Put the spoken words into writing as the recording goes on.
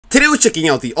Today we're checking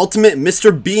out the ultimate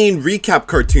Mr. Bean recap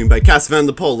cartoon by Cass Van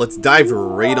de Poel. Let's dive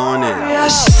right on in.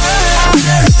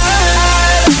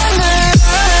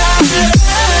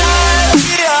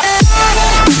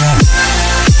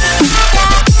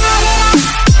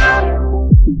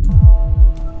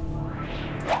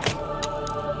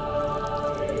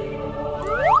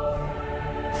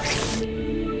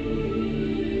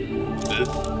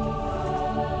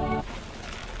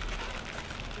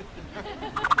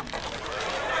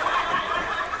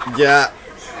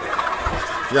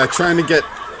 Yeah, trying to get,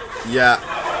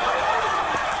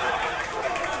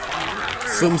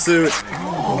 swimsuit.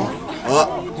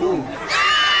 Oh my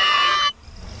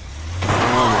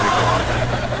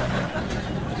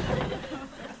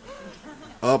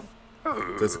god. Up.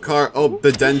 There's a car. Oh,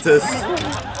 the dentist.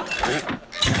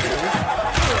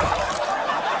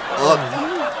 Up.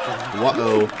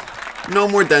 Uh-oh. No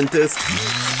more dentist.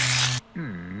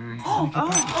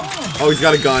 Oh, he's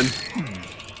got a gun.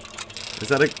 Is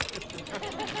that a...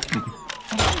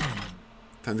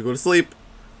 Time to go to sleep.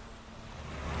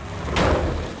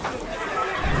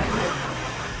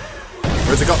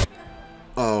 Where's it go?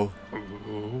 Oh.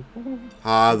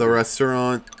 Ah, the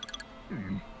restaurant.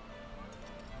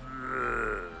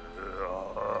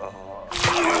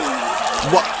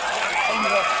 What?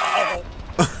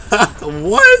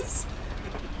 What?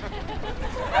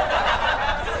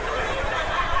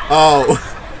 Oh.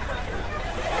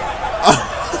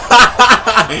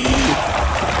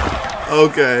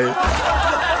 Okay.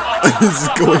 This is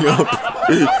going up.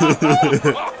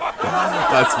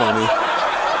 That's funny.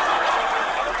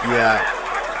 Yeah.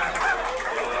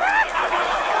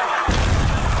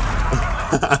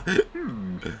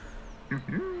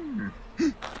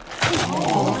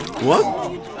 What?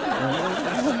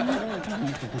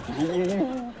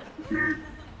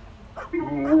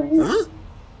 Huh?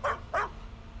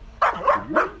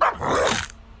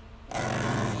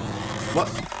 What?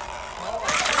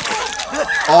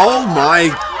 Oh my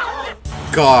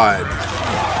god.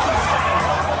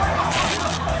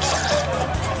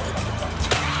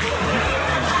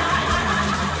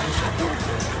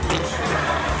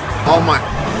 Oh my.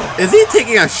 Is he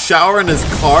taking a shower in his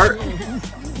car?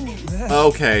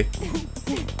 Okay.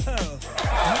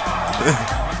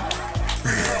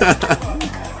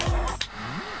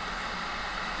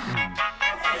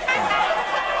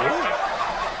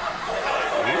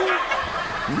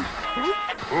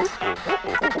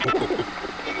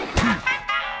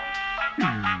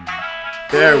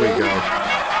 There we go.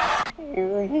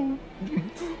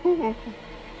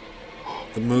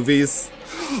 The movies.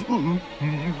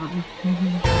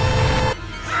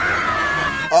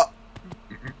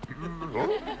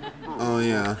 Oh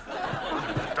yeah.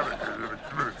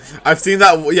 I've seen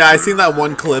that. Yeah, I've seen that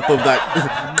one clip of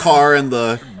that car and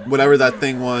the whatever that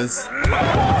thing was.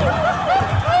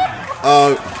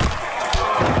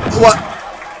 What?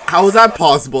 How is that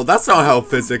possible? That's not how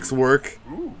physics work.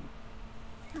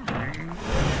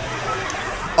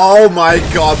 Oh my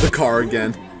god, the car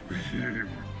again.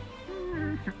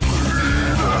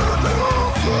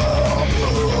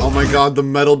 Oh my god, the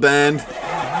metal band.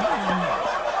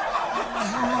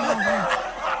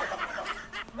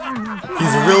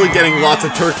 He's really getting lots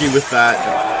of turkey with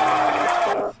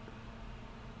that.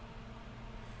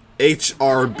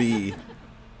 HRB.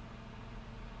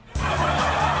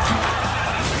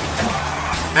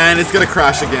 And it's gonna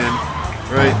crash again,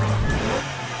 right?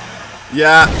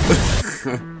 Yeah.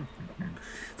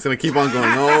 It's gonna keep on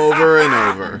going over and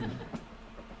over.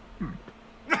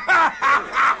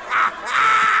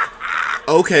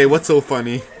 Okay, what's so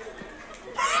funny?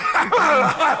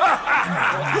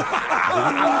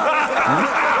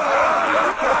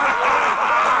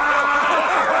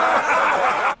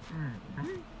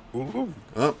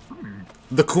 Oh,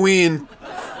 the Queen.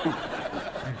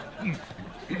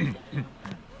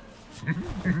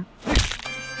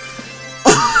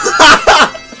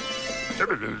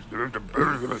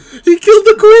 He killed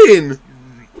the Queen!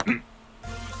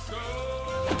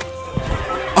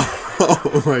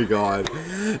 Oh my god.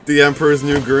 The Emperor's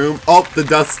new groom. Oh, the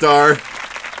Death Star.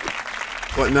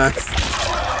 What next?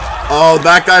 Oh,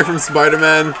 that guy from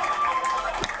Spider-Man.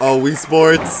 Oh, Wii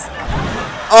Sports.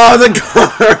 Oh, the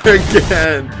car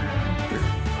again!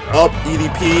 Oh,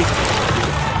 EDP.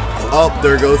 Oh,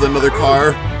 there goes another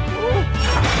car.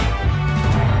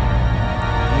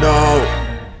 No.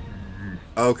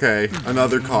 Okay,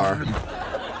 another car.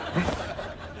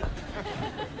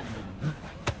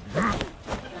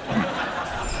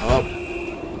 Oh.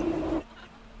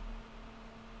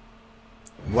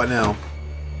 What now?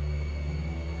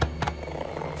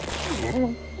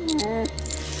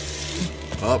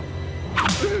 Up.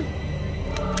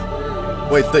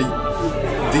 Wait, the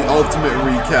The ultimate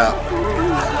recap.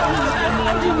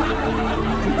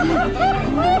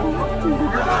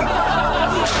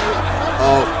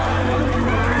 Oh.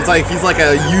 He's like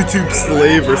a YouTube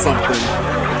slave or something.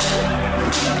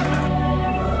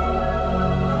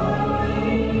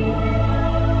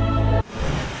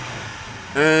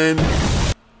 And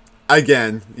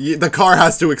again, the car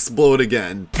has to explode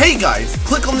again. Hey guys,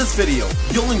 click on this video.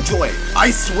 You'll enjoy it,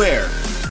 I swear.